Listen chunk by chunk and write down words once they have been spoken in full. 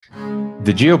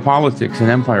The Geopolitics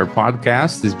and Empire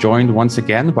podcast is joined once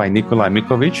again by Nikola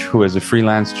Mikovic, who is a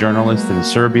freelance journalist in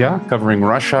Serbia, covering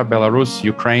Russia, Belarus,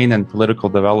 Ukraine, and political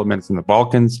developments in the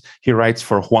Balkans. He writes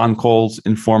for Juan Cole's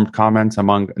Informed Comments,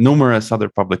 among numerous other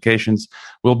publications.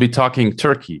 We'll be talking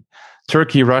Turkey,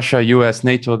 Russia, US,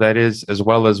 NATO, that is, as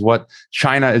well as what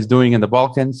China is doing in the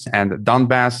Balkans, and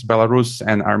Donbass, Belarus,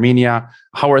 and Armenia.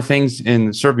 How are things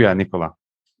in Serbia, Nikola?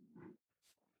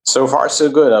 So far, so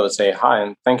good, I would say. Hi,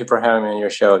 and thank you for having me on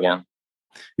your show again.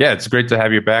 Yeah, it's great to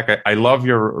have you back. I love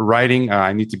your writing.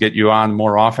 I need to get you on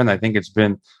more often. I think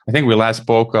we last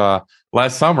spoke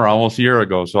last summer, almost a year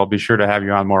ago. So I'll be sure to have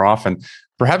you on more often.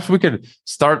 Perhaps we could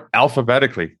start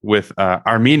alphabetically with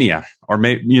Armenia, or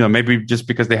maybe just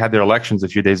because they had their elections a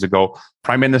few days ago.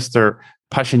 Prime Minister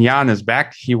Pashinyan is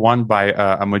back. He won by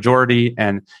a majority.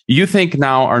 And you think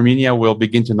now Armenia will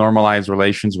begin to normalize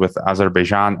relations with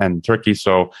Azerbaijan and Turkey.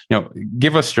 So,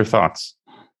 give us your thoughts.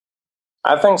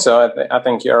 I think so. I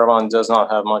think Yerevan does not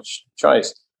have much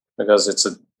choice because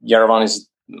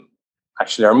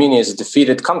Armenia is a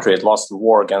defeated country. It lost the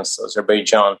war against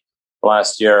Azerbaijan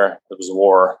last year. There was a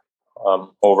war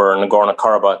over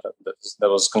Nagorno-Karabakh that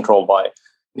was controlled by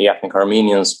the ethnic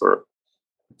Armenians for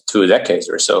 2 decades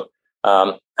or so.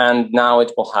 And now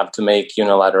it will have to make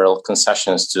unilateral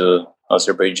concessions to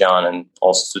Azerbaijan and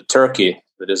also to Turkey,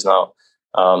 that is now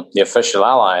the official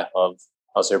ally of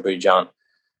Azerbaijan.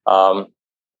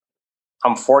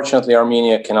 Unfortunately,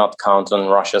 Armenia cannot count on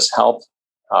Russia's help.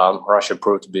 Russia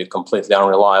proved to be a completely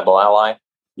unreliable ally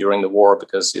during the war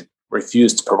because it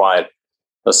refused to provide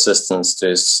assistance to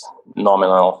its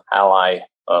nominal ally,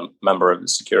 member of the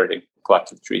Security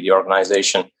Collective Treaty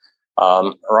Organization.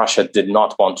 Russia did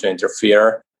not want to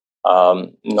interfere,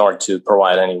 nor to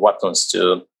provide any weapons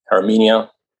to Armenia.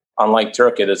 Unlike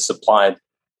Turkey, that supplied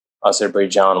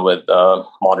Azerbaijan with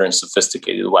modern,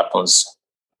 sophisticated weapons,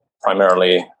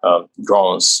 primarily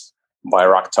drones,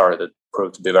 Bayraktar, that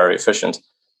proved to be very efficient.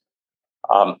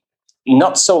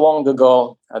 Not so long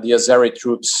ago, the Azeri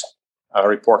troops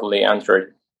reportedly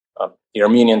entered the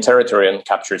Armenian territory and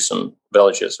captured some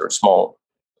villages or a small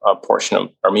portion of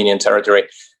Armenian territory.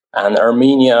 And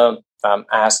Armenia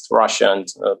asked Russia and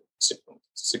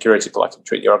Security Collective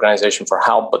Treaty Organization for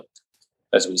help, but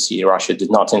as we see, Russia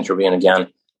did not intervene again.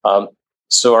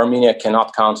 So Armenia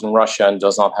cannot count on Russia and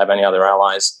does not have any other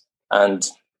allies. And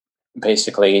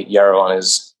basically, Yerevan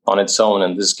is on its own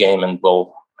in this game and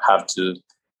will have to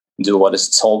do what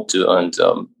it's told to. And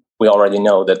we already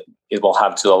know that it will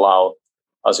have to allow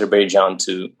Azerbaijan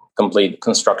to complete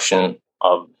construction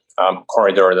of a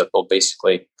corridor that will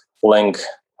basically link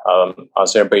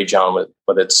Azerbaijan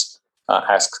with its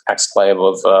exclave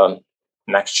of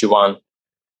Nakhchivan,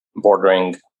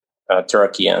 bordering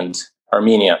Turkey and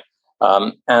Armenia.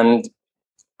 And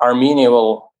Armenia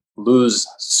will lose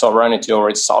sovereignty over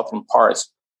its southern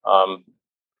parts,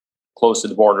 close to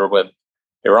the border with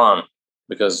Iran,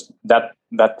 because that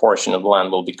portion of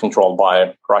land will be controlled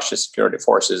by Russia's security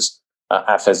forces,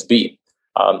 FSB.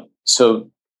 So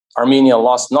Armenia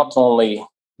lost not only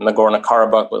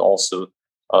Nagorno-Karabakh, but also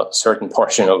a certain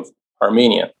portion of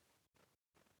Armenia.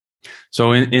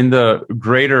 So in the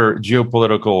greater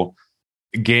geopolitical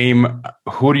game,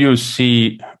 who do you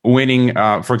see winning?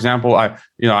 For example, I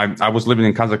was living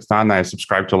in Kazakhstan. And I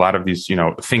subscribe to a lot of these,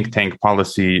 think tank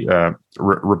policy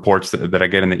reports that I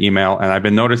get in the email. And I've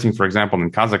been noticing, for example,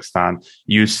 in Kazakhstan,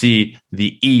 you see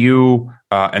the EU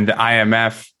and the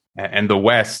IMF and the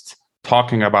West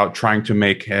talking about trying to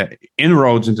make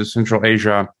inroads into Central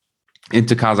Asia,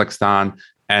 into Kazakhstan.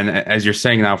 And as you're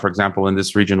saying now, for example, in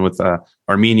this region with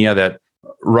Armenia, that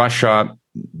Russia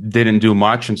didn't do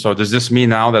much. And so does this mean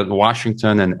now that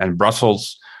Washington and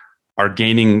Brussels are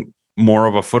gaining more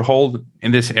of a foothold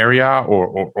in this area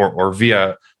or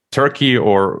via Turkey,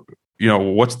 or,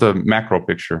 what's the macro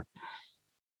picture?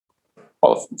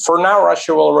 Well, for now,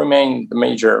 Russia will remain the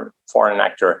major foreign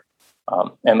actor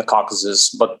in the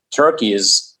Caucasus, but Turkey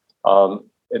is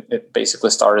it basically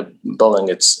started building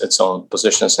its own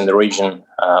positions in the region,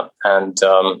 and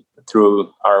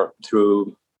through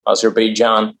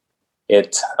Azerbaijan,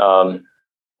 it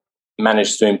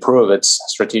managed to improve its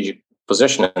strategic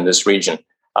position in this region.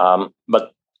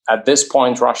 But at this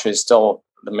point, Russia is still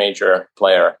the major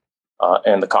player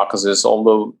in the Caucasus,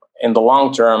 although in the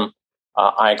long term,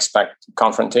 I expect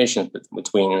confrontation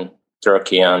between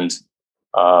Turkey and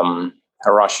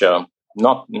Russia,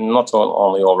 not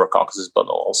only over Caucasus, but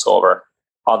also over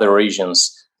other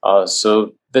regions.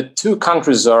 So the two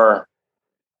countries are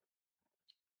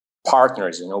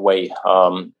partners in a way,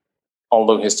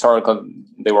 although historically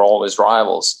they were always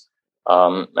rivals.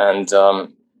 And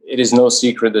it is no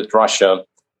secret that Russia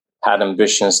had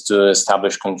ambitions to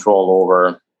establish control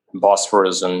over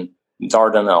Bosphorus and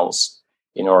Dardanelles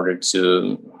in order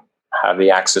to have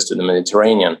the access to the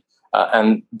Mediterranean.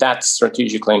 And that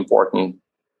strategically important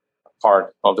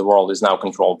part of the world is now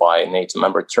controlled by NATO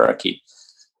member Turkey.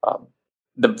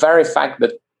 The very fact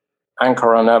that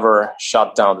Ankara never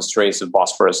shut down the Straits of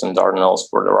Bosphorus and Dardanelles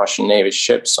for the Russian Navy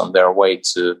ships on their way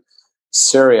to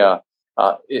Syria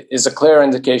is a clear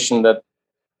indication that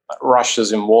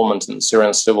Russia's involvement in the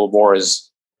Syrian civil war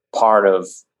is part of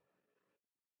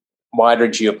wider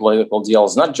geopolitical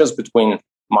deals, not just between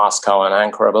Moscow and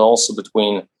Ankara, but also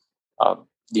between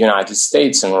the United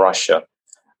States and Russia.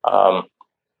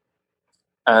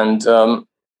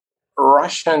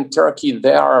 Russia and Turkey,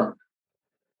 they are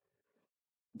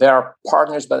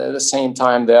partners, but at the same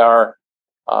time, they are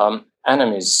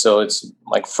enemies. So it's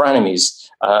like frenemies.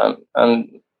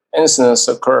 And incidents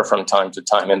occur from time to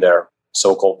time in their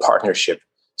so-called partnership.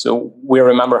 So we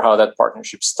remember how that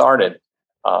partnership started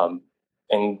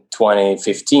in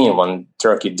 2015 when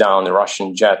Turkey downed a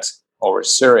Russian jet over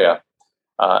Syria.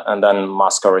 And then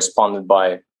Moscow responded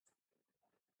by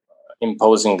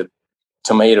imposing the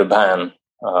tomato ban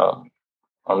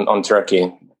on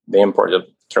Turkey, the import of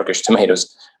Turkish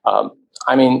tomatoes.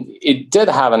 I mean, it did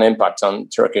have an impact on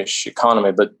Turkish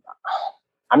economy, but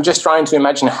I'm just trying to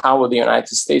imagine how would the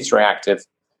United States react if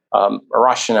a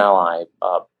Russian ally,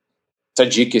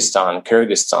 Tajikistan,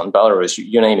 Kyrgyzstan, Belarus,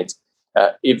 you name it,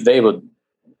 if they would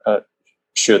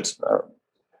shoot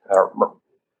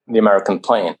the American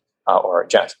plane or a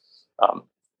jet.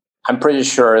 I'm pretty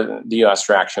sure the U.S.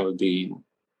 reaction would be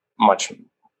much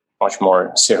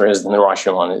more serious than the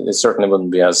Russian one. It certainly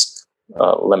wouldn't be as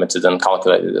limited and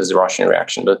calculated as the Russian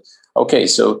reaction. But okay,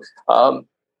 so and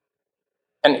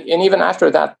even after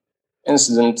that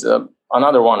incident,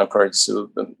 another one occurred.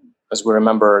 So, as we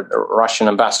remember, the Russian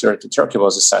ambassador to Turkey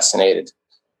was assassinated.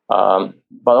 But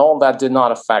all that did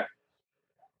not affect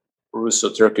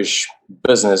Russo-Turkish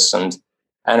business and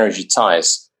energy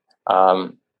ties.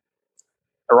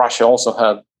 Russia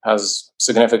also has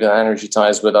significant energy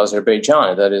ties with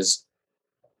Azerbaijan. That is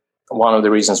one of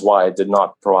the reasons why it did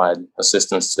not provide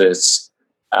assistance to its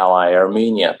ally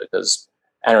Armenia, because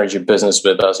energy business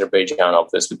with Azerbaijan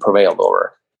obviously prevailed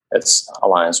over its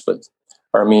alliance with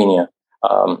Armenia.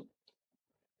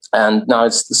 And now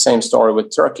it's the same story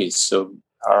with Turkey. So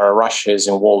Russia is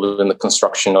involved in the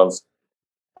construction of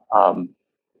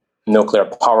nuclear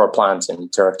power plant in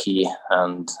Turkey,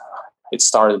 and it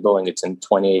started building it in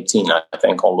 2018, I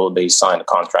think, although they signed a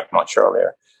contract much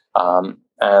earlier.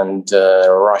 And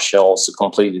Russia also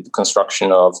completed the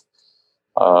construction of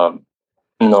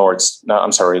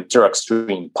Turk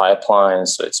Stream pipeline,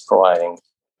 so it's providing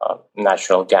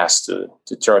natural gas to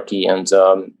Turkey, and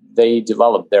they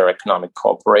developed their economic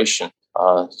cooperation.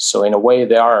 So in a way,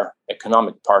 they are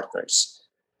economic partners.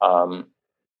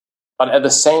 But at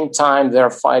the same time, they're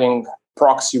fighting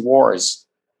proxy wars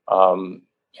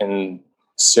in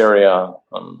Syria,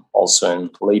 also in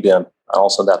Libya, and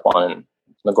also that one in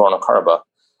Nagorno-Karabakh.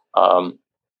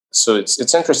 So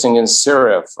it's interesting in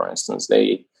Syria, for instance,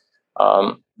 they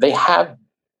have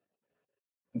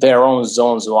their own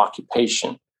zones of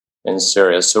occupation in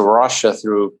Syria. So Russia,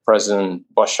 through President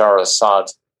Bashar Assad,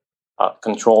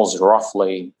 controls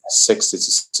roughly 60 to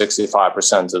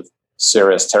 65% of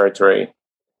Syria's territory,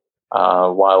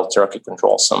 while Turkey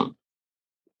controls some,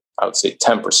 I would say,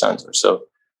 10% or so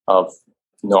of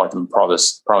northern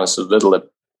province of Idlib,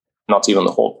 not even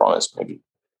the whole province, maybe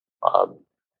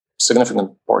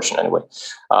significant portion anyway.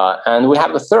 And we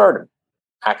have the third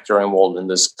actor involved in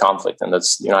this conflict, and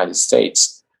that's the United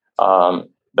States,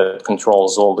 that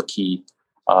controls all the key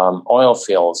oil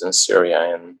fields in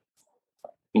Syria and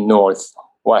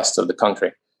northwest of the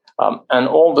country. And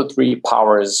all the three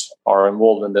powers are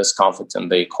involved in this conflict,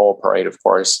 and they cooperate, of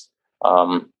course.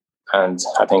 And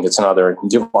I think it's another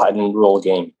divide and rule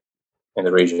game in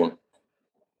the region.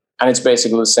 And it's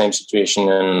basically the same situation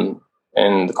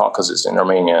in the Caucasus, in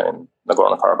Armenia, and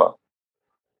Nagorno-Karabakh.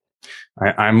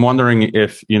 I'm wondering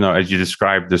if, as you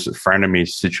described this frenemy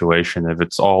situation, if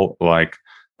it's all like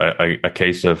a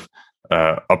case of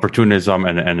opportunism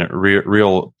and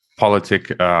real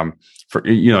politic.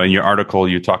 In your article,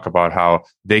 you talk about how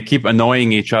they keep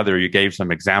annoying each other. You gave some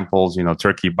examples,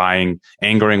 Turkey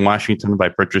angering Washington by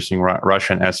purchasing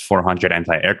Russian S-400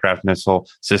 anti-aircraft missile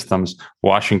systems,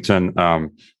 Washington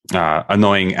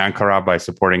annoying Ankara by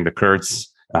supporting the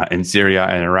Kurds in Syria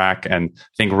and Iraq. And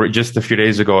I think just a few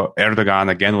days ago, Erdogan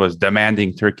again was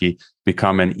demanding Turkey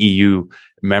become an EU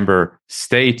member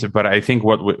state. But I think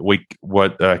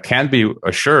what can be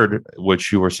assured,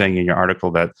 which you were saying in your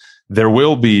article, that there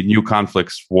will be new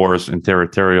conflicts, wars, and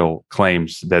territorial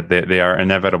claims that they are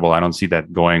inevitable. I don't see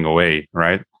that going away,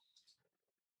 right?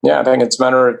 Yeah, I think it's a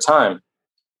matter of time.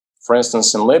 For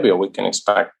instance, in Libya, we can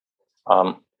expect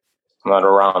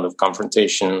another round of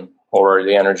confrontation over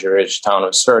the energy-rich town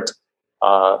of Sirte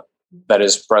that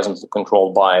is presently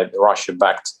controlled by the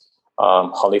Russia-backed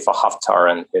Khalifa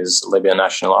Haftar and his Libyan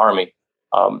National Army,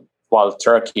 while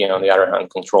Turkey, on the other hand,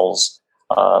 controls,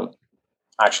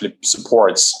 actually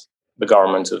supports the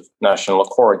government of national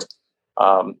accord.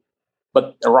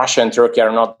 But Russia and Turkey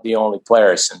are not the only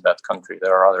players in that country.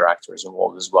 There are other actors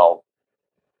involved as well.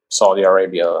 Saudi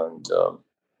Arabia and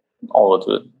all of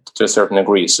it to a certain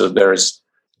degree. So there's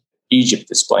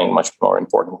Egypt is playing a much more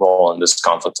important role in this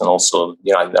conflict, and also the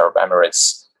United Arab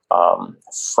Emirates,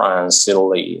 France,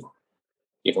 Italy,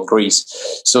 even Greece.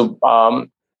 So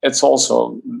it's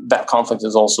also, that conflict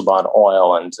is also about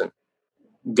oil and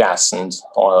gas and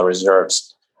oil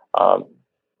reserves.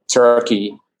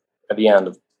 Turkey, at the end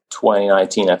of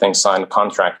 2019, I think, signed a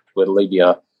contract with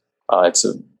Libya. It's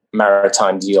a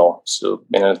maritime deal, so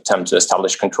in an attempt to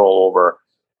establish control over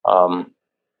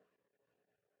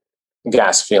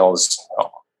gas fields,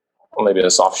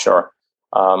 Libya's offshore.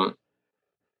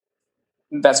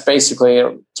 That's basically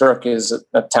Turkey's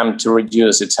attempt to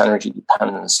reduce its energy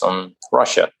dependence on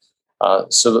Russia.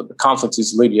 So the conflict in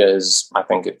Libya is, I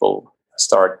think it will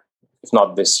start, if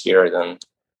not this year, then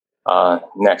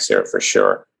next year for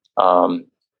sure.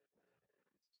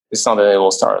 It's not that it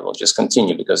will start, it will just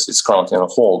continue because it's currently on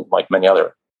hold, like many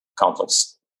other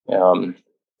conflicts. Even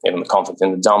the conflict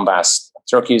in the Donbass.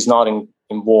 Turkey is not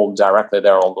involved directly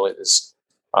there, although it is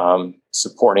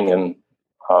supporting and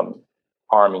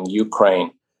arming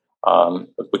Ukraine.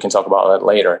 But we can talk about that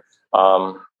later.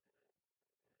 The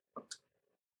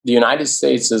United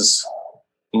States is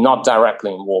not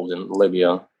directly involved in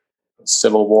Libya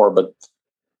civil war, but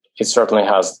it certainly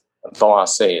has the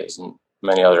last say in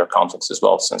many other conflicts as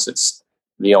well, since it's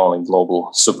the only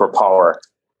global superpower.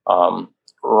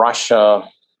 Russia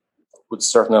would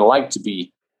certainly like to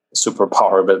be a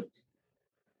superpower, but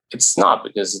it's not,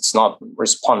 because it's not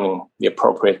responding the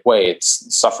appropriate way.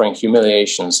 It's suffering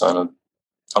humiliations on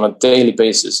a daily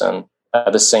basis, and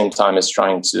at the same time is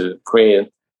trying to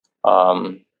create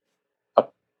an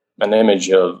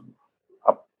image of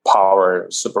a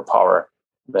superpower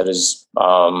that is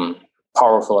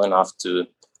powerful enough to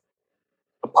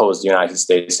oppose the United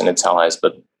States and its allies,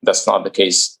 but that's not the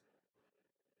case.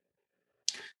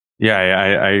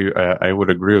 Yeah, I would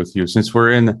agree with you. Since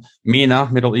we're in MENA,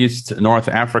 Middle East, North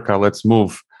Africa, let's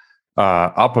move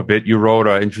up a bit. You wrote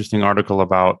an interesting article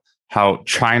about how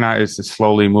China is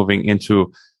slowly moving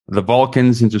into the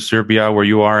Balkans, into Serbia, where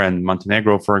you are, and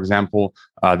Montenegro, for example.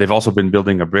 They've also been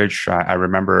building a bridge, I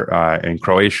remember, in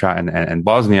Croatia and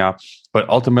Bosnia. But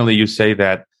ultimately, you say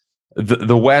that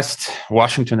the West,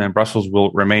 Washington and Brussels, will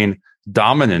remain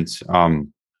dominant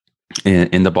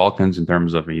in the Balkans in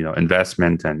terms of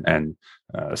investment and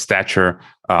stature.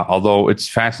 Although it's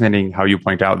fascinating how you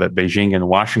point out that Beijing and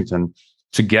Washington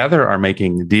together are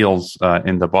making deals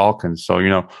in the Balkans. So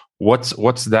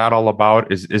what's that all about?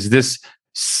 Is this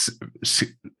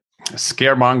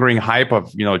scaremongering hype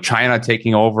of China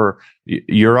taking over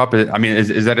Europe? I mean,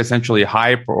 is that essentially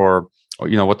hype, or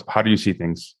what? How do you see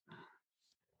things?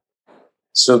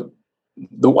 So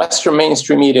the Western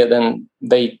mainstream media, then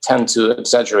they tend to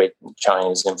exaggerate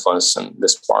Chinese influence in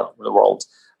this part of the world.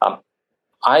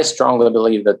 I strongly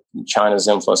believe that China's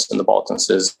influence in the Balkans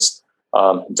is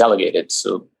delegated.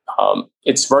 So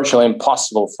it's virtually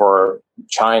impossible for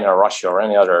China, Russia, or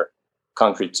any other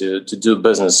country to do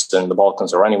business in the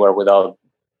Balkans or anywhere without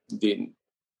the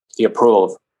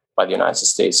approval by the United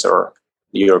States or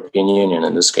the European Union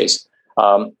in this case.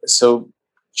 So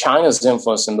China's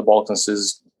influence in the Balkans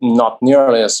is not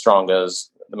nearly as strong as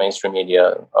the mainstream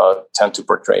media tend to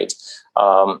portray it.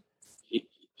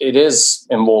 It is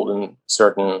involved in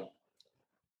certain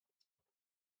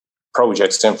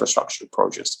projects, infrastructure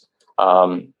projects,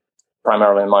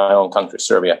 primarily in my own country,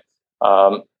 Serbia.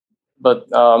 But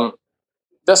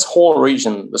this whole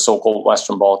region, the so-called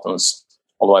Western Balkans,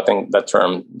 although I think that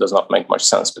term does not make much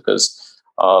sense, because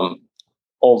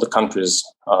all the countries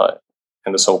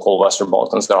in the so-called Western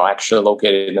Balkans that are actually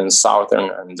located in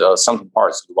southern and central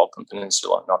parts of the Balkan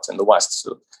Peninsula, not in the west.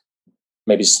 So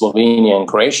maybe Slovenia and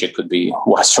Croatia could be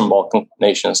Western Balkan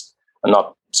nations, and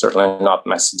certainly not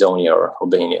Macedonia or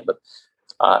Albania.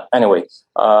 But anyway,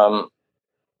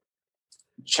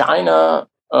 China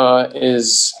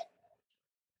is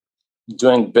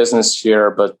doing business here,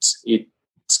 but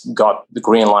it's got the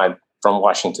green light from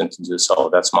Washington to do so.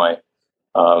 That's my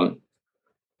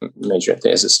major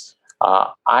thesis.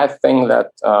 I think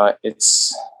that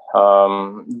it's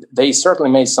they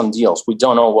certainly made some deals. We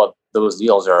don't know what those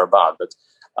deals are about, but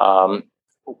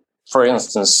for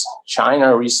instance,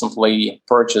 China recently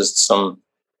purchased some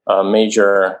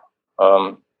major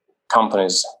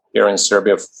companies here in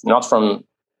Serbia, not from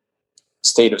the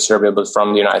state of Serbia, but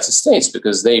from the United States,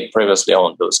 because they previously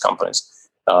owned those companies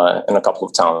in a couple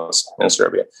of towns in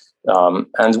Serbia.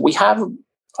 And we have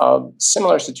a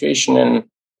similar situation in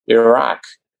Iraq,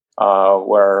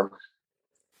 where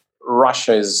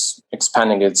Russia is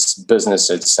expanding its business,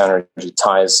 its energy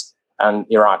ties, and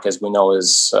Iraq, as we know,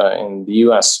 is in the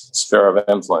U.S. sphere of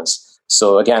influence.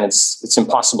 So again, it's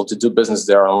impossible to do business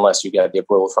there unless you get the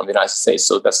approval from the United States.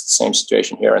 So that's the same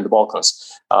situation here in the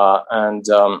Balkans. And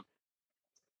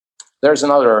there's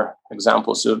another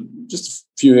example. So just a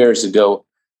few years ago,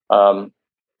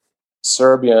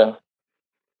 Serbia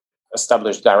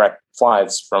established direct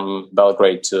flights from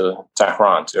Belgrade to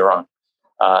Tehran, to Iran.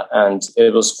 And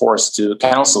it was forced to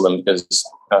cancel them because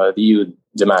the EU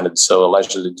demanded so,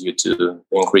 allegedly due to the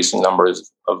increasing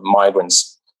numbers of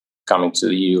migrants coming to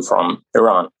the EU from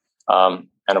Iran.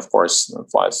 And of course,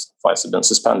 flights have been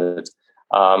suspended.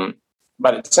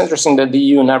 But it's interesting that the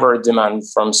EU never demanded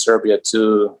from Serbia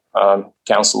to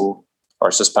cancel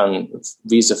or suspend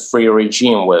visa-free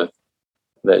regime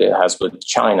that it has with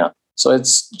China. So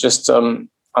it's just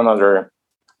another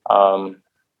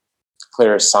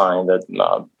clear sign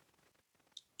that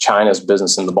China's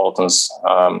business in the Balkans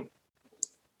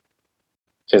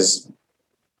is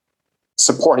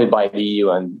supported by the EU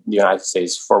and the United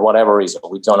States for whatever reason.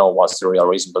 We don't know what's the real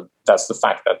reason, but that's the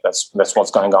fact that's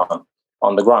what's going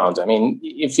on the ground. I mean,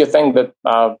 if you think that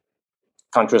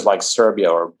countries like Serbia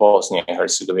or Bosnia and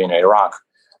Herzegovina, Iraq,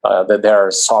 that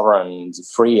they're sovereign,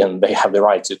 free, and they have the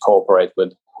right to cooperate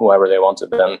with whoever they want to,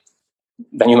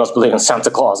 then you must believe in Santa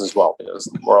Claus as well, because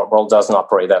the world doesn't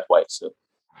operate that way. So,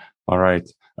 all right.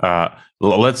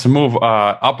 Let's move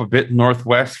up a bit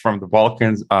northwest from the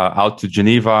Balkans, out to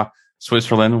Geneva,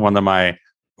 Switzerland, one of my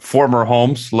former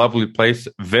homes. Lovely place,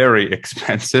 very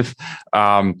expensive.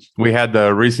 We had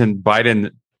the recent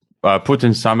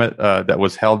Biden-Putin summit that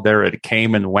was held there. It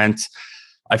came and went.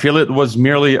 I feel it was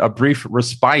merely a brief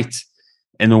respite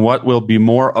in what will be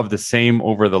more of the same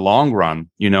over the long run.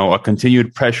 You know, a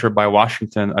continued pressure by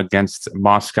Washington against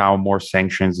Moscow, more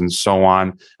sanctions, and so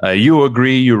on. You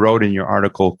agree, you wrote in your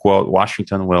article, quote,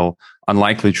 Washington will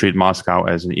unlikely treat Moscow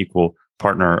as an equal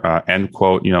partner, end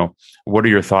quote. You know, what are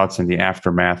your thoughts in the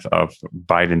aftermath of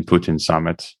Biden-Putin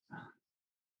summit?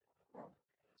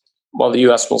 Well, the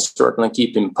U.S. will certainly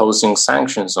keep imposing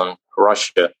sanctions on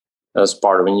Russia as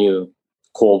part of a new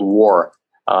Cold War.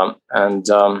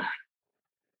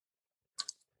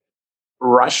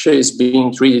 Russia is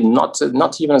being treated not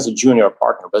even as a junior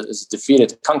partner, but as a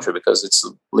defeated country, because it's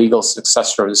a legal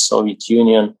successor of the Soviet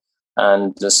Union.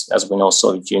 And as we know,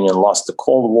 Soviet Union lost the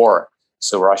Cold War.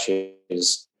 So Russia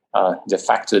is de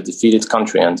facto a defeated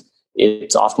country, and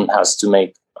it often has to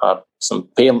make some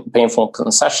painful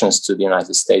concessions to the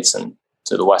United States and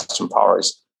to the Western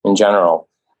powers in general.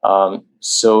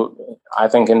 So I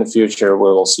think in the future,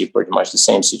 we will see pretty much the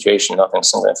same situation. Nothing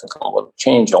significant will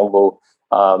change, although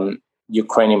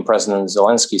Ukrainian President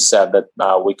Zelensky said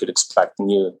that we could expect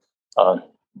new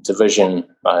division,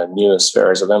 new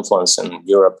spheres of influence in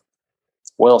Europe.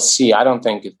 We'll see. I don't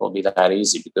think it will be that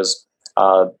easy, because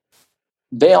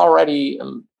they already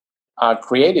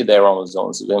created their own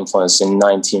zones of influence in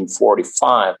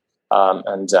 1945.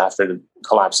 And after the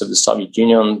collapse of the Soviet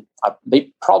Union,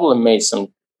 they probably made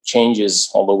some changes,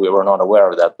 although we were not aware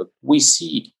of that. But we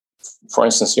see, for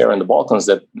instance, here in the Balkans,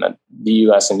 that the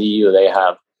US and the EU, they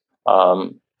have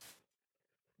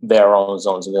their own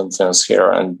zones of influence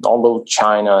here. And although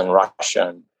China and Russia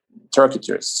and Turkey,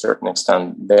 to a certain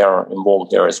extent, they are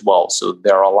involved there as well. So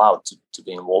they're allowed to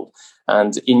be involved.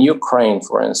 And in Ukraine,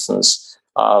 for instance,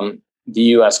 the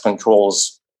US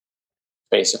controls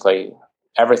basically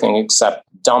everything except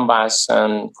Donbass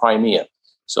and Crimea.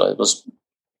 So it was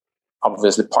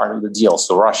obviously part of the deal.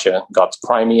 So Russia got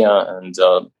Crimea and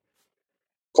a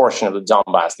portion of the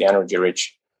Donbass, the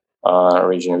energy-rich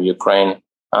region of Ukraine,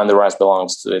 and the rest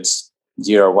belongs to its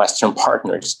dear Western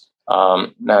partners.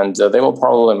 And they will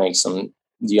probably make some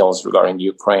deals regarding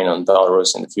Ukraine and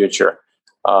Belarus in the future.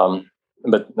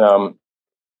 But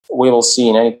we will see.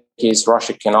 In any case,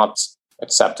 Russia cannot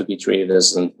accept to be treated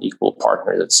as an equal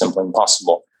partner. That's simply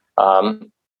impossible.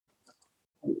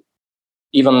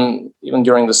 Even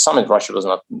during the summit, Russia was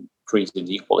not treated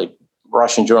equally.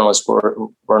 Russian journalists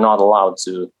were not allowed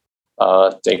to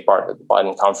take part at the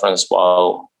Biden conference,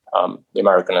 while the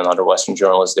American and other Western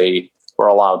journalists, they were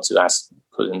allowed to ask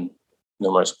Putin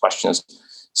numerous questions.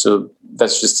 So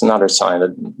that's just another sign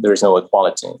that there is no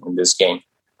equality in this game.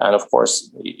 And of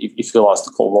course, if you lost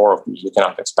the Cold War, you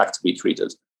cannot expect to be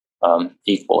treated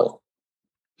equally.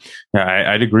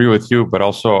 Yeah, I'd agree with you, but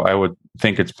also I would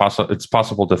think it's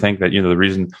possible to think that the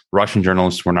reason Russian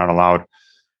journalists were not allowed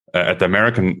at the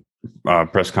American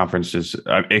press conferences,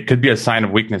 it could be a sign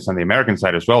of weakness on the American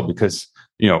side as well, because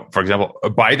for example,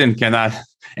 Biden cannot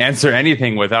answer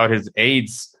anything without his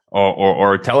aides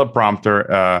or a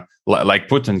teleprompter like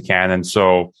Putin can, and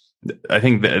so I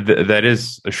think that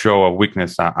is a show of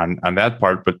weakness on that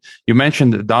part. But you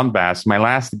mentioned Donbass. My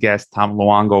last guest, Tom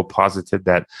Luongo, posited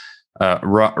that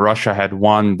Russia had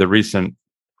won the recent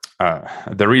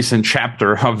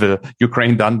chapter of the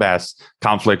Ukraine Donbass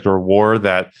conflict or war.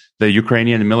 That the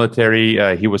Ukrainian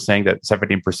military, he was saying that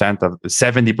 70% of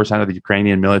the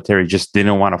Ukrainian military just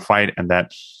didn't want to fight, and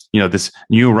that this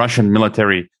new Russian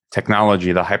military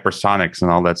technology, the hypersonics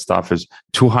and all that stuff, is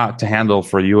too hot to handle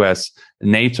for U.S.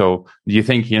 NATO. Do you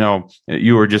think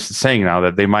you were just saying now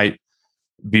that they might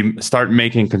start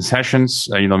making concessions?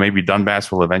 Maybe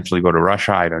Donbass will eventually go to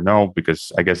Russia. I don't know,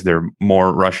 because I guess there are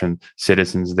more Russian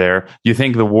citizens there. Do you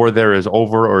think the war there is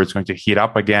over, or it's going to heat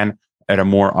up again at a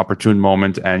more opportune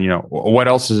moment? And what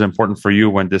else is important for you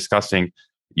when discussing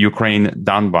Ukraine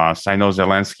Donbass? I know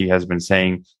Zelensky has been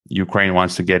saying Ukraine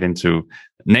wants to get into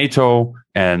NATO,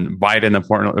 and Biden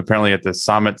apparently at the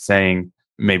summit saying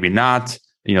maybe not.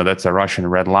 That's a Russian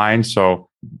red line. So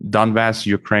Donbass,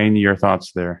 Ukraine, your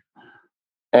thoughts there?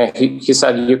 He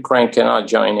said Ukraine cannot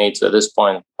join NATO at this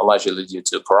point, allegedly due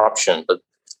to corruption, but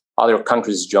other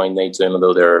countries join NATO, even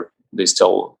though they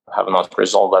still have not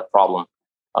resolved that problem.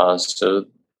 So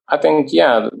I think,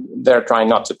 they're trying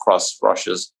not to cross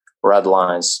Russia's red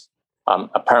lines.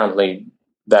 Apparently,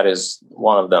 that is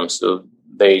one of them. So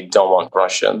they don't want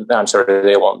Russia. I'm sorry,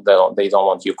 they don't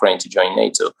want Ukraine to join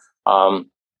NATO.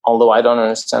 Although I don't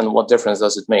understand what difference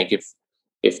does it make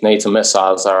if NATO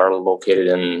missiles are located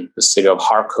in the city of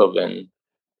Kharkov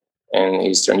in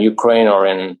eastern Ukraine or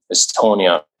in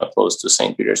Estonia, close to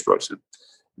St. Petersburg. So it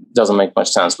doesn't make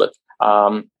much sense. But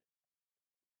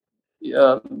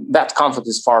that conflict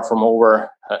is far from over.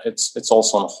 It's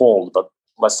also on hold. But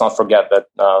let's not forget that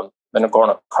the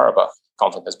Nagorno-Karabakh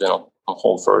conflict has been on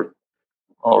hold for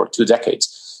over 2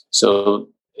 decades. So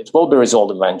it will be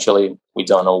resolved eventually. We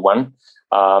don't know when.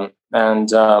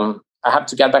 I have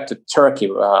to get back to Turkey.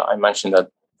 I mentioned that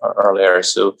earlier.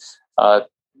 So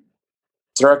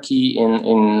Turkey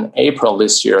in April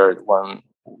this year,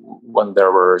 when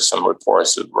there were some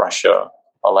reports of Russia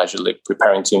allegedly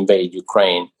preparing to invade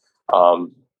Ukraine,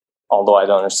 although I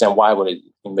don't understand why would it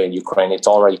invade Ukraine. It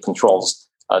already controls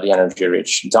the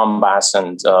energy-rich Donbass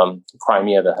and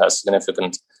Crimea that has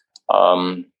significant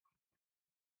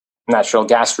natural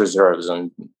gas reserves,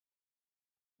 and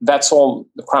that's all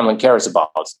the Kremlin cares about,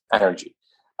 energy.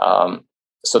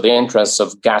 So the interests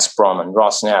of Gazprom and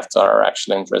Rosneft are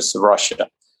actually interests of Russia.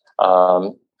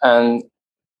 And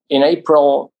in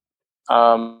April,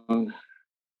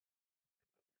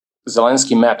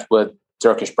 Zelensky met with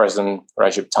Turkish President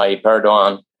Recep Tayyip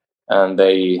Erdogan, and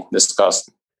they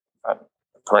discussed the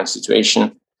current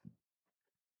situation.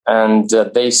 And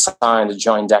they signed a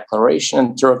joint declaration,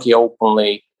 and Turkey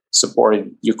openly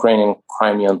supported Ukrainian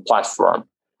Crimean platform.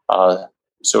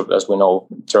 So as we know,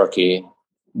 Turkey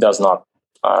does not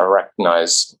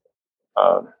recognize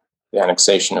the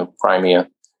annexation of Crimea.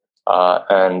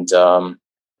 And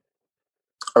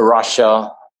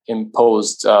Russia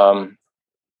imposed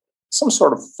some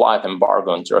sort of flight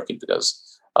embargo on Turkey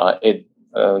because it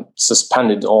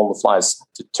suspended all the flights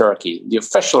to Turkey. The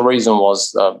official reason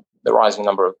was the rising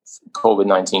number of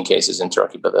COVID-19 cases in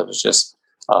Turkey, but that was just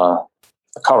a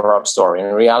cover-up story.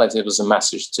 In reality, it was a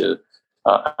message to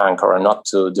Ankara not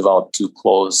to develop too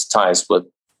close ties with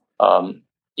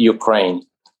Ukraine.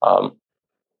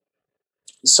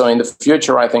 So in the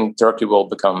future, I think Turkey will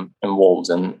become involved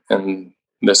in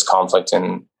this conflict,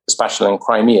 and especially in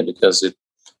Crimea, because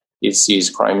it sees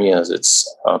Crimea as its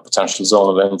potential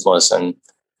zone of influence, and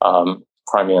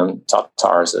Crimean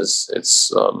Tatars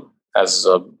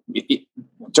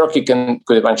Turkey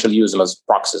could eventually use them as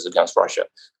proxies against Russia,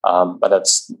 but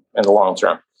that's in the long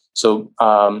term. So,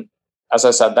 as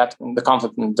I said, that the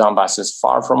conflict in Donbass is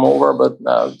far from over, but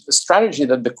the strategy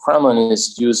that the Kremlin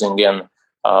is using in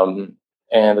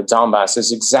the Donbass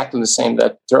is exactly the same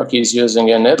that Turkey is using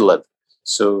in Idlib.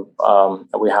 So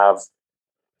we have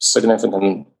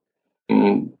significant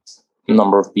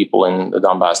number of people in the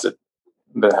Donbass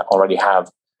that already have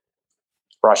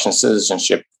Russian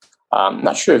citizenship. I'm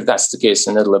not sure if that's the case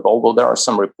in Idlib, although there are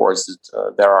some reports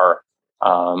that there are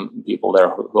people there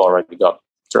who already got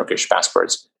Turkish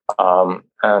passports.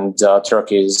 And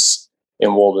Turkey is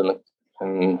involved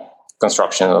in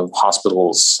construction of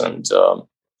hospitals and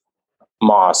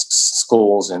mosques,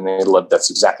 schools in Idlib. That's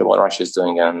exactly what Russia is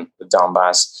doing in the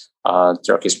Donbass.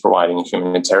 Turkey is providing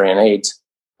humanitarian aid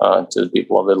to the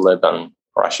people of Idlib, and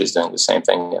Russia is doing the same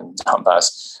thing in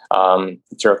Donbass.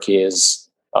 Turkey is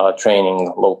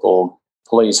training local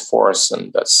police force,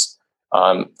 and that's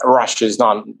Russia is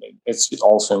not. It's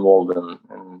also involved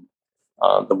in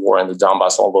the war in the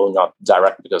Donbass, although not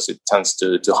directly, because it tends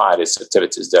to hide its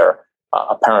activities there.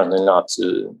 Apparently, not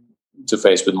to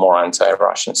face with more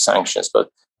anti-Russian sanctions, but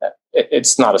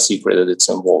it's not a secret that it's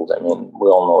involved. I mean, we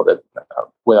all know that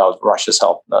without Russia's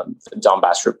help, the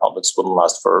Donbass republics wouldn't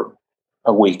last for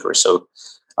a week or so.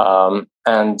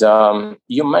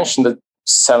 You mentioned that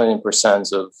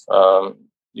 70% of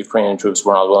Ukrainian troops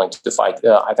were not willing to fight.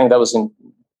 I think that was in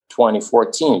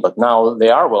 2014, but now they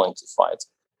are willing to fight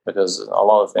because a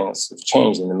lot of things have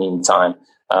changed in the meantime,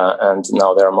 and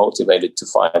now they're motivated to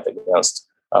fight against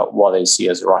what they see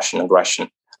as Russian aggression.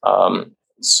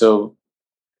 So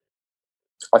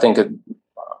I think a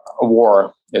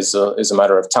war is a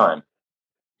matter of time.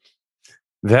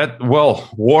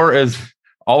 War is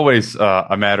always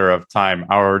a matter of time.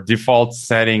 Our default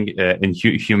setting in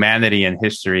humanity and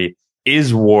history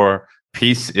is war.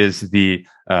 Peace is the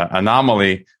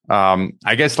anomaly.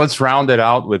 I guess let's round it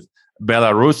out with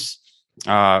Belarus.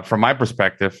 From my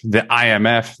perspective, the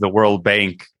IMF, the World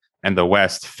Bank, and the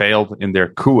West failed in their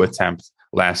coup attempt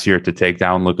last year to take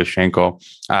down Lukashenko.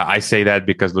 I say that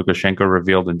because Lukashenko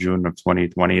revealed in June of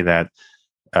 2020 that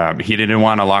he didn't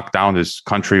want to lock down his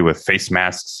country with face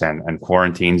masks and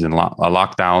quarantines and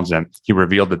lockdowns. And he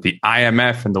revealed that the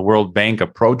IMF and the World Bank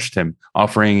approached him,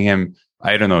 offering him,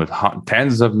 I don't know,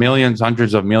 tens of millions,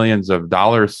 hundreds of millions of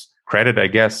dollars credit, I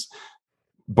guess,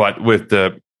 but with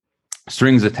the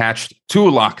strings attached to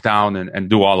lockdown and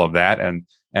do all of that.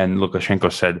 And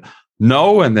Lukashenko said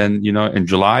no. And then, in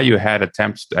July, you had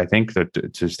attempts, I think,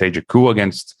 to stage a coup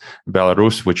against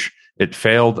Belarus, which it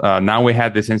failed. Now we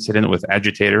had this incident with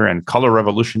agitator and color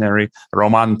revolutionary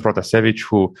Roman Protasevich,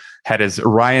 who had his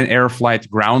Ryanair flight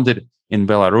grounded in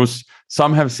Belarus.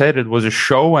 Some have said it was a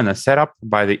show and a setup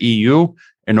by the EU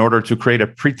in order to create a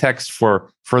pretext for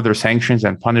further sanctions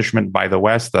and punishment by the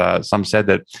West. Some said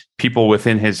that people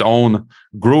within his own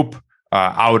group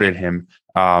outed him.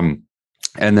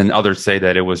 And then others say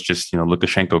that it was just,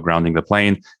 Lukashenko grounding the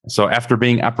plane. So after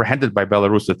being apprehended by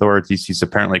Belarus authorities, he's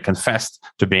apparently confessed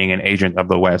to being an agent of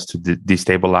the West to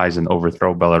destabilize and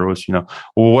overthrow Belarus.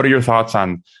 What are your thoughts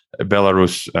on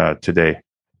Belarus today?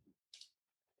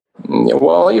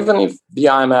 Well, even if the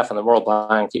IMF and the World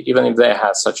Bank, even if they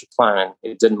had such a plan,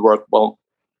 it didn't work. Well,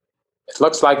 it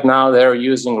looks like now they're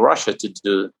using Russia to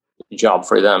do the job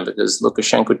for them, because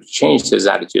Lukashenko changed his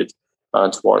attitude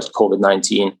towards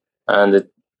COVID-19. And it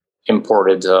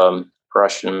imported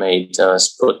Russian-made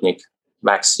Sputnik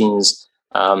vaccines.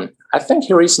 I think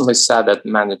he recently said that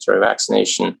mandatory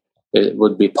vaccination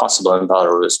would be possible in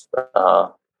Belarus.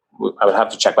 I would have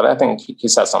to check, but I think he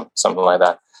said something like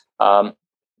that.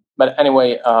 But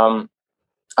anyway, I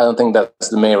don't think that's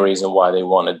the main reason why they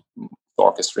wanted to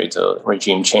orchestrate a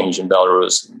regime change in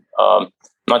Belarus.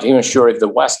 Not even sure if the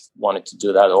West wanted to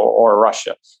do that or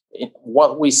Russia.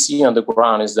 What we see on the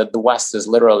ground is that the West is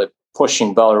literally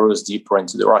pushing Belarus deeper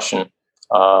into the Russian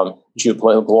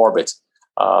geopolitical orbit.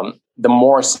 The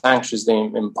more sanctions they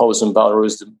impose on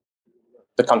Belarus,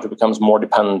 the country becomes more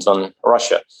dependent on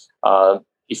Russia.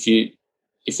 If you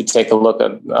take a look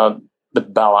at the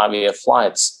Belavia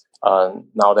flights,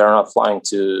 now they're not flying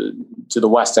to the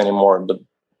West anymore, but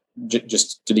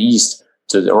just to the east,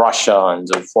 to Russia and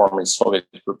the former Soviet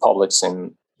republics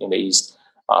in the east,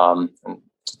 and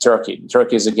to Turkey.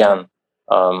 Turkey is again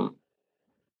a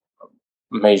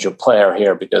major player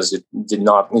here because it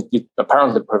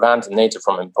apparently prevented NATO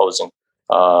from imposing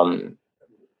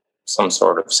some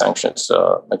sort of sanctions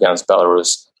against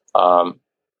Belarus,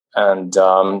 and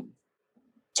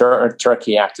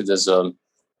Turkey acted as a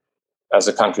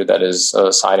country that is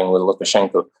siding with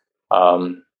Lukashenko.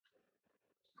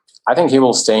 I think he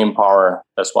will stay in power.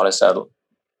 That's what I said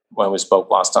when we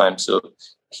spoke last time. So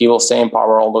he will stay in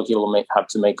power, although he will have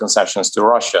to make concessions to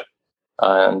Russia.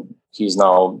 And he's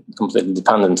now completely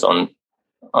dependent on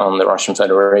the Russian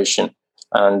Federation.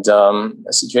 And the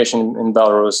situation in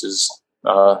Belarus is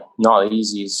not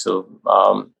easy. So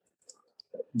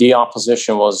the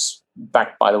opposition was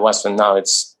backed by the West, and now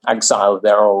it's exiled.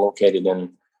 They're all located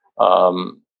in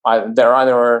they're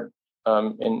either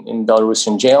in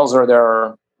Belarusian jails or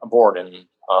they're aboard in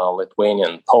Lithuania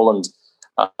and Poland.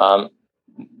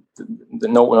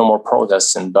 No more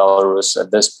protests in Belarus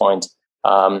at this point,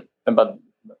 but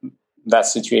that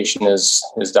situation is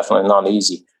definitely not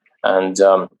easy. And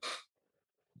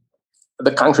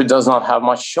the country does not have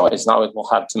much choice. Now it will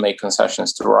have to make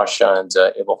concessions to Russia, and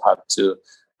it will have to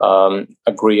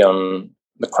agree on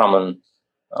the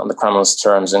Kremlin's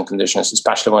terms and conditions,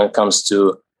 especially when it comes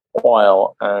to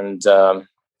oil and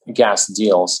gas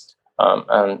deals.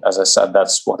 And as I said,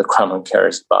 that's what the Kremlin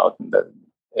cares about.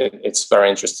 It's very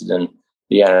interested in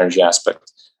the energy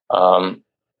aspect.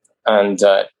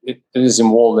 It is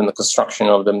involved in the construction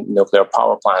of the nuclear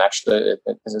power plant. Actually,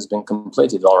 it has been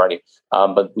completed already.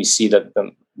 But we see that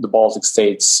the Baltic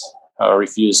states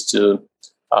refuse to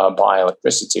buy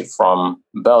electricity from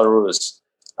Belarus.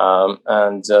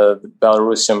 The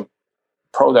Belarusian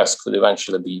products could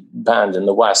eventually be banned in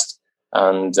the West.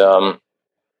 And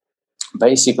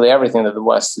basically everything that the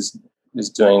West is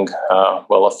doing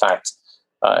will affect,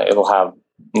 it will have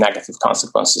negative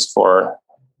consequences for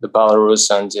the Belarus,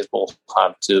 and it will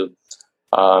have to,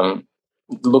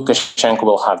 Lukashenko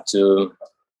will have to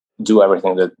do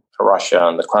everything that Russia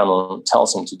and the Kremlin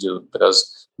tells him to do,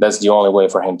 because that's the only way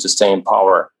for him to stay in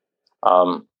power.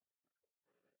 The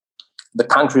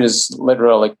country is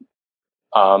literally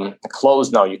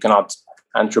closed now. You cannot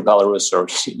enter Belarus, or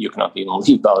you cannot even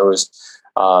leave Belarus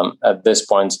at this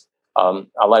point,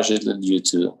 allegedly due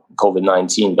to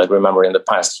COVID-19. But remember, in the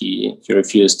past, he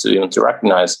refused to even to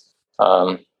recognize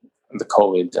the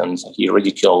COVID, and he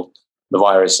ridiculed the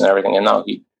virus and everything. And now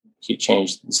he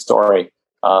changed the story.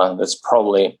 That's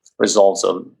probably results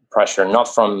of pressure,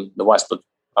 not from the West, but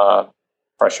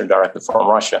pressure directly from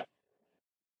Russia.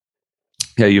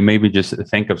 Yeah, you maybe just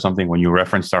think of something when you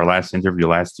referenced our last interview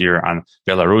last year on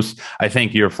Belarus. I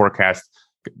think your forecast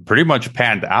pretty much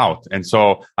panned out. And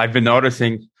so I've been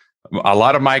noticing a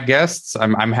lot of my guests,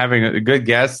 I'm having good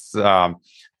guests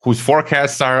whose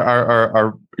forecasts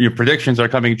are your predictions are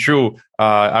coming true.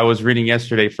 I was reading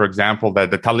yesterday, for example, that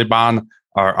the Taliban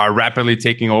are rapidly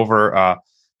taking over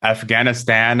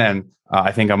Afghanistan. And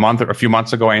I think a few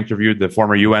months ago, I interviewed the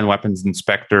former UN weapons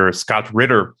inspector, Scott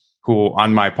Ritter, who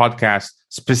on my podcast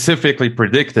specifically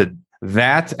predicted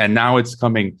that. And now it's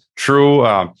coming true.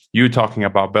 You talking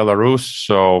about Belarus.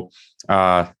 So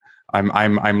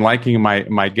I'm liking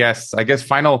my guests. I guess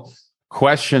final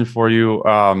question for you.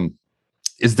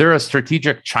 Is there a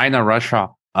strategic China-Russia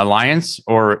alliance,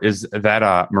 or is that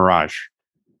a mirage?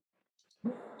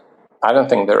 I don't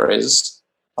think there is.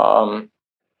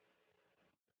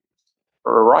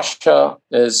 Russia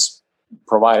is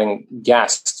providing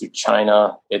gas to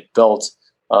China. It built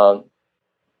a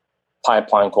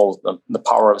pipeline called the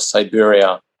Power of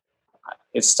Siberia.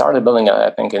 It started building it,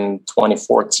 I think, in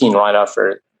 2014, right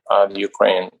after the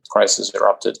Ukraine crisis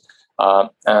erupted.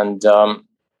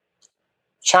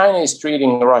 China is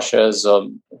treating Russia as a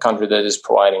country that is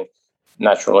providing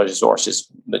natural resources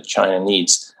that China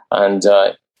needs. And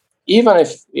even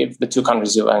if the two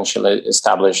countries eventually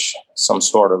establish some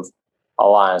sort of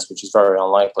alliance, which is very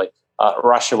unlikely,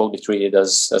 Russia will be treated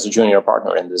as a junior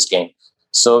partner in this game.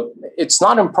 So it's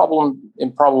not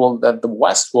improbable that the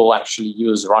West will actually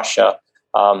use Russia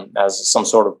as some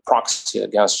sort of proxy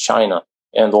against China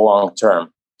in the long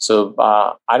term. So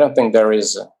I don't think there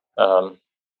is a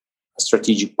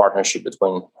strategic partnership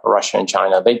between Russia and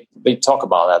China. They talk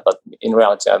about that, but in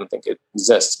reality, I don't think it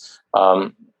exists.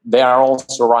 They are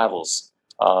also rivals,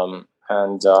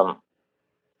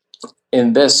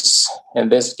 in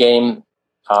this game,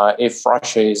 if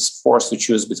Russia is forced to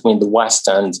choose between the West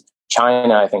and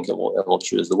China, I think it will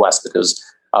choose the West, because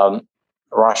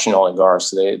Russian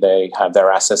oligarchs, they have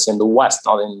their assets in the West,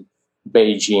 not in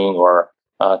Beijing or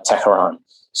Tehran.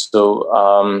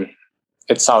 So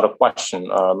it's out of question.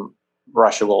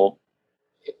 Russia will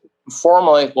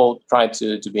formally try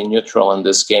to be neutral in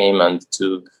this game and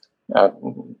to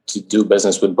do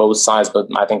business with both sides, but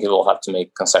I think it will have to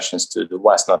make concessions to the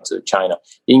West, not to China,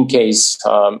 in case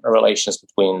relations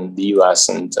between the US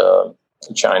and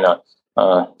China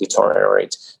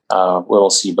deteriorate. We'll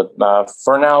see. But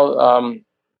for now,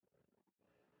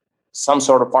 some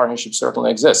sort of partnership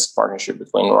certainly exists, partnership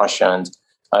between Russia and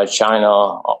China,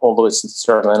 although it's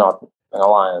certainly not an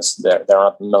alliance. They're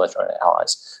not military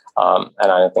allies, and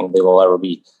I don't think they will ever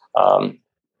be.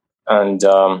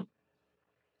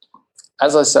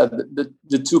 As I said,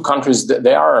 the two countries,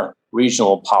 they are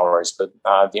regional powers, but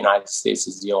the United States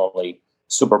is the only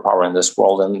superpower in this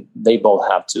world, and they both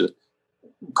have to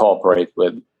cooperate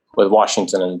with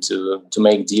Washington and to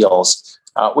make deals,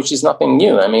 which is nothing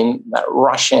new. I mean,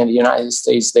 Russia and the United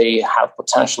States, they have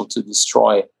potential to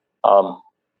destroy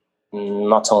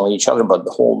not only each other, but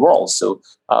the whole world. So,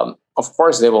 of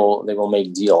course, they will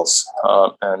make deals,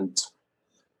 and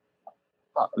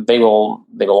they will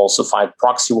also fight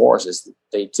proxy wars, as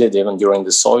they did even during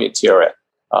the Soviet era,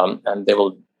 and they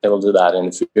will do that in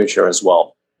the future as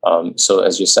well. So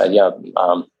as you said,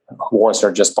 wars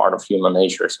are just part of human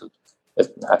nature. So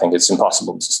I think it's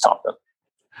impossible to stop them.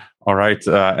 All right.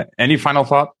 Any final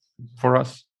thought for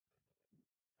us?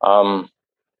 You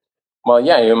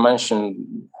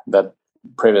mentioned that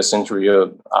previous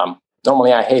interview.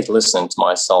 Normally, I hate listening to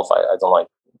myself. I don't like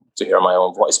to hear my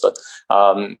own voice, but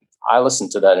I listened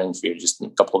to that interview just a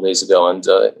couple of days ago, and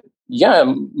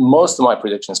most of my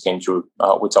predictions came true.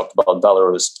 We talked about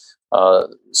Belarus.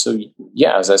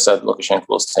 As I said, Lukashenko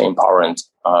will stay in power, and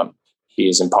he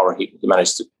is in power. He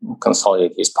managed to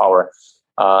consolidate his power.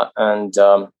 I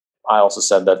also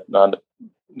said that the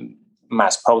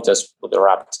mass protests would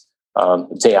erupt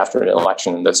the day after the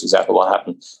election, and that's exactly what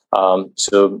happened.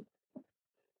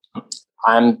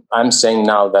 I'm saying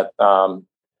now that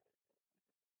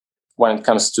when it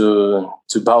comes to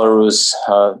Belarus,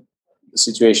 the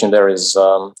situation there is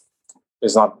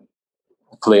not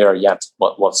clear yet.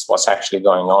 What's actually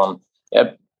going on?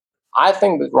 I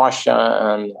think that Russia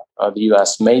and the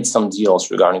U.S. made some deals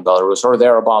regarding Belarus, or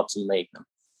they're about to make them.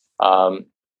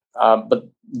 But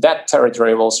that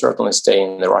territory will certainly stay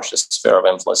in the Russia's sphere of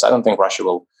influence. I don't think Russia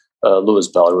will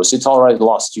lose Belarus. It's already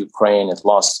lost Ukraine. It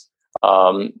lost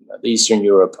Eastern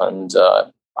Europe, and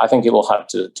I think it will have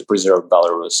to preserve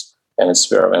Belarus in its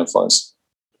sphere of influence.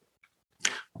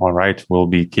 All right, we'll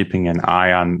be keeping an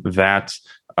eye on that.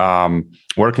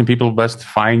 Where can people best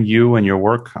find you and your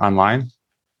work online?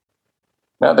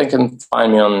 Now they can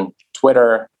find me on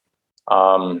Twitter.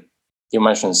 You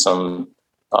mentioned some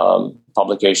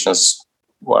publications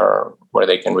where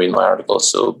they can read my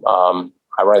articles. So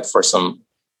I write for some,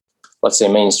 let's say,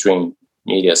 mainstream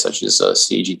media such as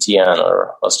CGTN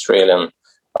or Australian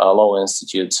Law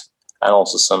Institute, and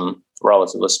also some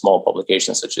relatively small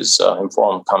publications such as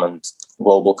Informed Comment,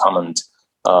 Global Comment,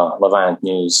 Levant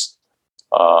News,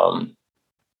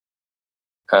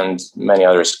 and many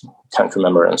others. Can't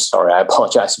remember. I'm sorry. I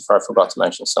apologize if I forgot to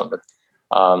mention some. But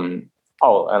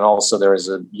and also there is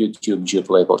a YouTube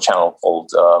geopolitical channel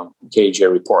called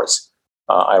KJ Reports.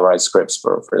 I write scripts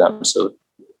for them, so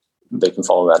they can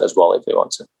follow that as well if they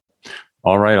want to.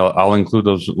 All right, I'll include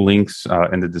those links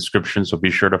in the description, so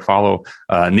be sure to follow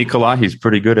Nikola. He's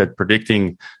pretty good at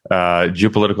predicting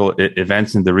geopolitical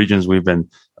events in the regions we've been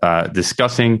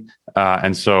discussing.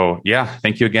 And so,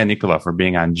 thank you again, Nikola, for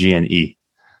being on GNE.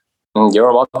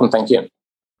 You're welcome. Thank you.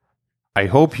 I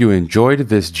hope you enjoyed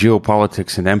this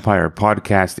Geopolitics and Empire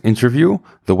podcast interview.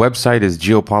 The website is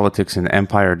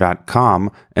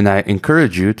geopoliticsandempire.com, and I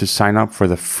encourage you to sign up for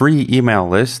the free email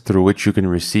list through which you can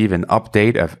receive an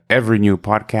update of every new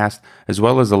podcast, as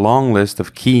well as a long list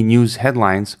of key news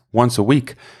headlines once a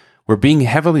week. We're being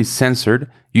heavily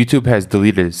censored. YouTube has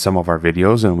deleted some of our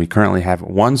videos, and we currently have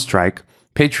one strike.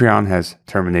 Patreon has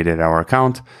terminated our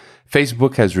account.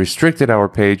 Facebook has restricted our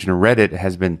page, and Reddit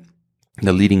has been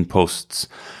deleting posts.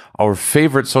 Our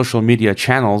favorite social media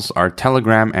channels are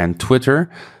Telegram and Twitter.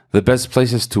 The best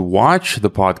places to watch the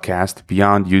podcast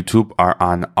beyond YouTube are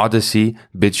on Odyssey,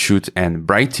 BitChute, and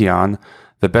Brighteon.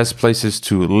 The best places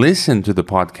to listen to the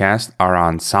podcast are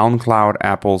on SoundCloud,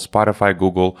 Apple, Spotify,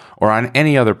 Google, or on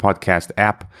any other podcast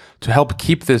app. To help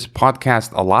keep this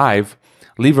podcast alive,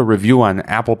 leave a review on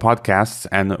Apple Podcasts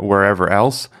and wherever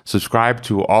else. Subscribe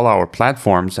to all our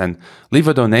platforms and leave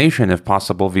a donation if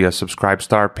possible via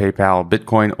Subscribestar, PayPal,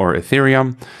 Bitcoin, or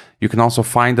Ethereum. You can also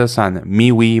find us on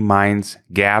MeWe, Minds,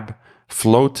 Gab,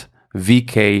 Float,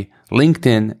 VK,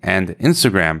 LinkedIn, and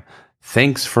Instagram.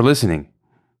 Thanks for listening.